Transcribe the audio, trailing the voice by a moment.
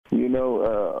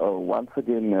Once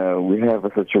again, we have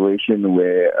a situation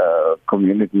where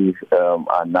communities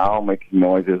are now making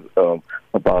noises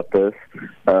about this.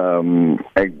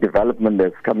 A development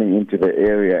that's coming into the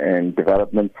area, and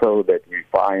development so that we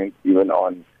find even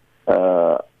on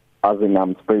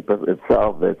Azinam's papers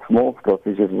itself that small-scale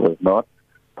fishing was not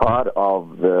part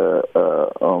of the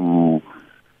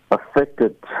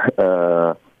affected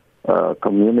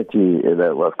community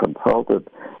that was consulted,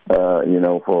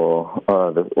 for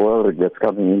the oil rig that's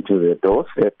coming into their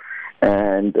doorstep.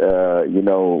 And,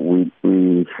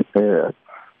 we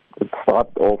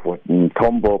started off with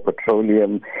Tombo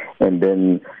Petroleum, and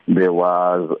then there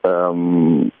was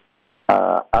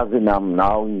Azinam.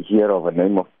 Now we hear of a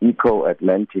name of Eco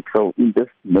Atlantic. So in this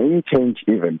name change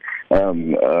even,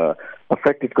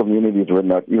 affected communities were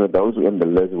not, even those in the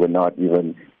list were not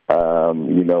even,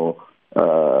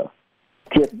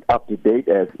 kept up to date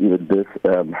as even this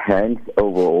hands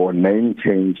over or name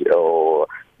change or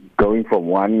going from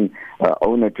one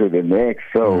owner to the next.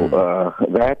 So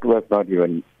that was not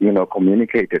even,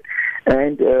 communicated.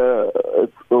 And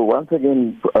it's once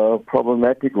again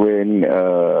problematic when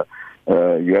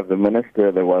you have the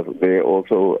minister that was there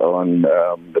also on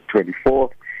the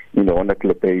 24th, on the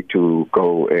Klippe to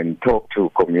go and talk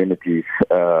to communities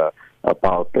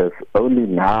about this only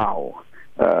now.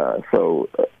 So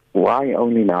why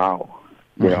only now?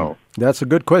 That's a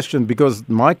good question, because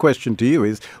my question to you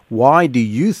is, why do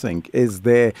you think is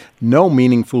there no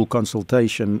meaningful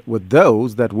consultation with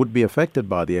those that would be affected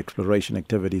by the exploration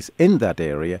activities in that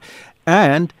area?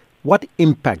 And what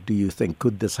impact do you think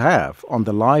could this have on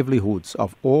the livelihoods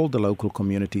of all the local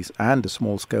communities and the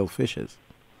small-scale fishers?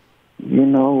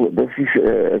 This is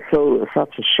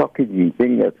such a shocking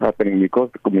thing that's happening,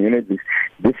 because the communities,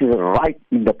 this is right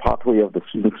in the pathway of the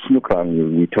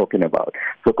Snoekrand we're talking about.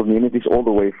 So communities all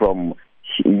the way from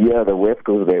here, the west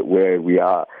coast, where we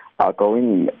are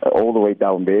going all the way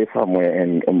down there somewhere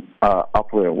and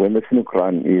upward when the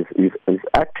Snoekrand is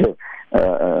active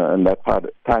in that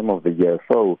time of the year.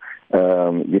 So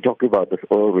you're talking about this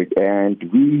oil rig, and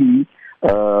we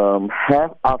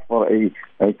have asked for a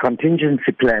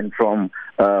contingency plan from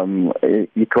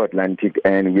Eco Atlantic,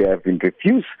 and we have been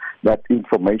refused that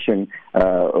information.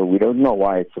 We don't know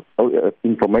why. It's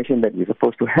information that we're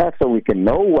supposed to have so we can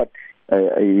know what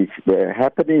is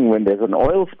happening when there's an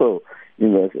oil spill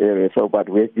in this area. So, but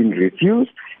we've been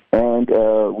refused, and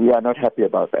we are not happy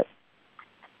about that.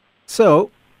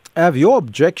 So, have your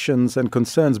objections and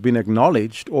concerns been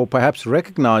acknowledged or perhaps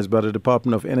recognized by the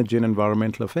Department of Energy and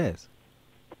Environmental Affairs?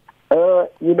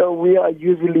 We are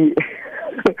usually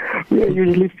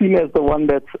seen as the one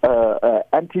that's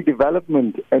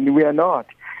anti-development, and we are not.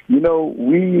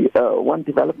 We want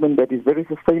development that is very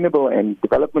sustainable and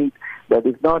development that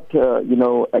is not,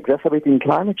 exacerbating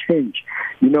climate change.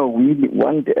 We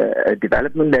want a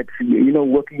development that's,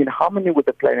 working in harmony with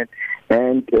the planet,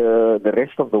 and the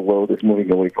rest of the world is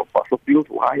moving away from fossil fuels.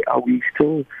 Why are we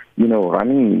still,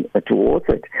 running towards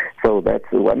it? So that's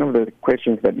one of the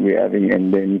questions that we're having,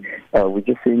 and then we're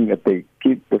just seeing that they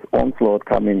keep this onslaught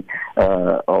coming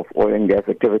of oil and gas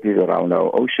activities around our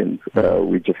oceans.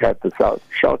 We just had the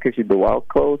shellfish in the Wild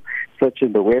Coast, such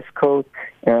in the West Coast,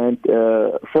 and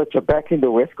such are back in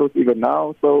the West Coast even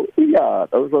now. So, yeah,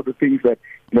 those are the things that,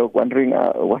 wondering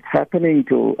what's happening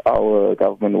to our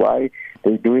government, why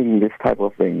they're doing this type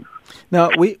of thing. Now,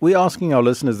 we're asking our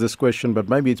listeners this question, but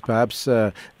maybe it's perhaps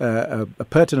a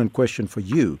pertinent question for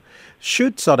you.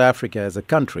 Should South Africa as a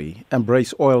country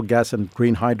embrace oil, gas and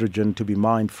green hydrogen to be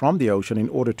mined from the ocean in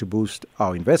order to boost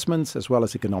our investments as well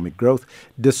as economic growth,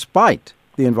 despite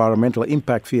the environmental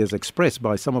impact fears expressed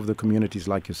by some of the communities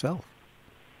like yourself?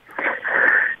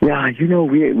 Yeah, we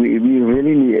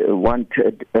really want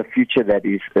a future that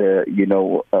is,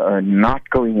 not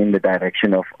going in the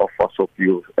direction of fossil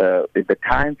fuels. The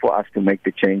time for us to make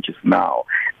the changes now.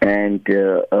 And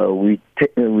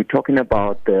we're talking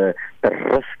about the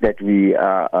risk that we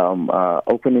are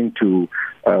opening to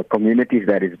communities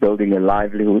that is building a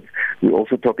livelihood. We're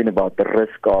also talking about the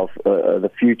risk of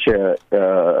the future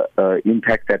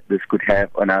impact that this could have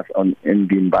on us in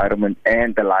the environment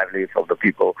and the livelihoods of the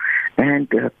people.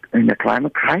 And in the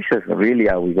climate crisis, really,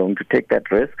 are we going to take that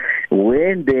risk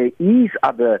when there is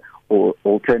other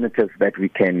alternatives that we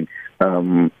can,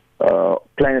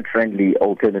 planet-friendly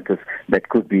alternatives that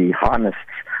could be harnessed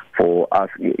for us,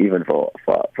 even for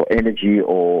energy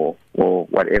or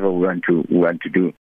whatever we want to do.